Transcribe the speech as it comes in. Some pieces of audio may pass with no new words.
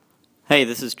Hey,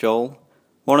 this is Joel.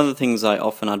 One of the things I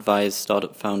often advise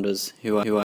startup founders who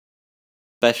are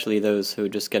especially those who are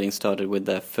just getting started with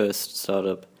their first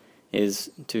startup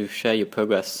is to share your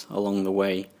progress along the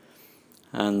way.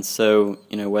 And so,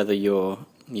 whether you're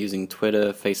using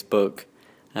Twitter, Facebook,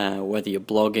 whether you're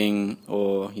blogging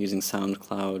or using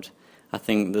SoundCloud, I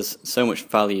think there's so much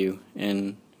value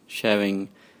in sharing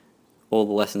all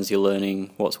the lessons you're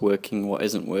learning, what's working, what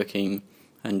isn't working,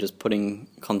 and just putting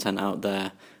content out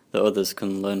there that others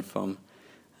can learn from.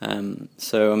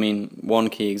 One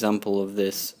key example of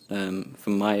this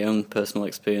from my own personal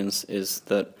experience is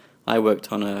that I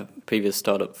worked on a previous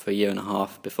startup for a year and a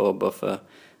half before Buffer,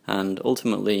 and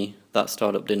ultimately that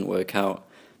startup didn't work out.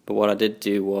 But what I did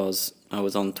do was I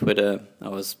was on Twitter, I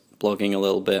was blogging a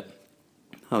little bit,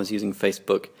 I was using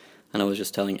Facebook, and I was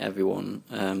just telling everyone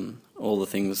all the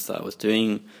things that I was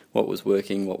doing, what was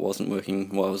working, what wasn't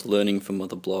working, what I was learning from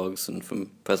other blogs and from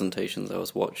presentations I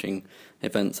was watching,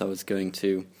 events I was going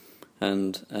to.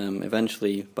 And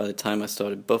eventually, by the time I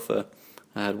started Buffer,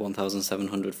 I had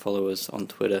 1,700 followers on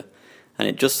Twitter. And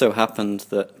it just so happened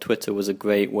that Twitter was a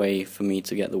great way for me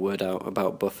to get the word out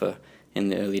about Buffer in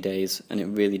the early days, and it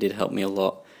really did help me a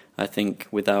lot. I think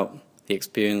without the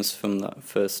experience from that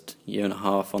first year and a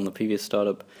half on the previous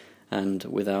startup, and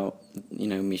without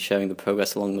me sharing the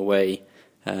progress along the way,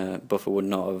 Buffer would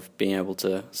not have been able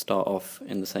to start off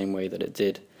in the same way that it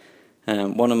did.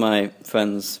 One of my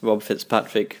friends, Rob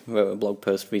Fitzpatrick, wrote a blog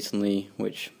post recently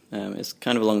which is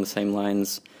kind of along the same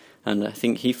lines, and I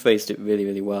think he phrased it really,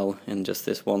 really well in just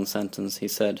this one sentence. He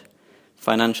said,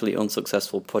 "Financially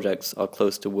unsuccessful projects are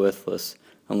close to worthless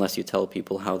unless you tell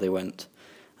people how they went."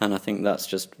 And I think that's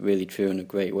just really true and a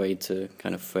great way to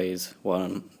kind of phrase what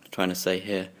I'm trying to say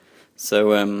here.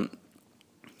 So,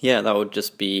 that would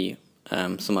just be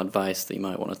some advice that you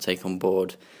might want to take on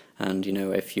board. And,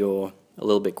 if you're a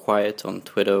little bit quiet on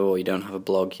Twitter or you don't have a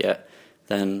blog yet,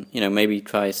 then, maybe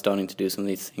try starting to do some of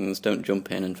these things. Don't jump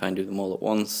in and try and do them all at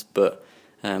once, but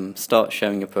start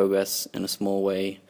sharing your progress in a small way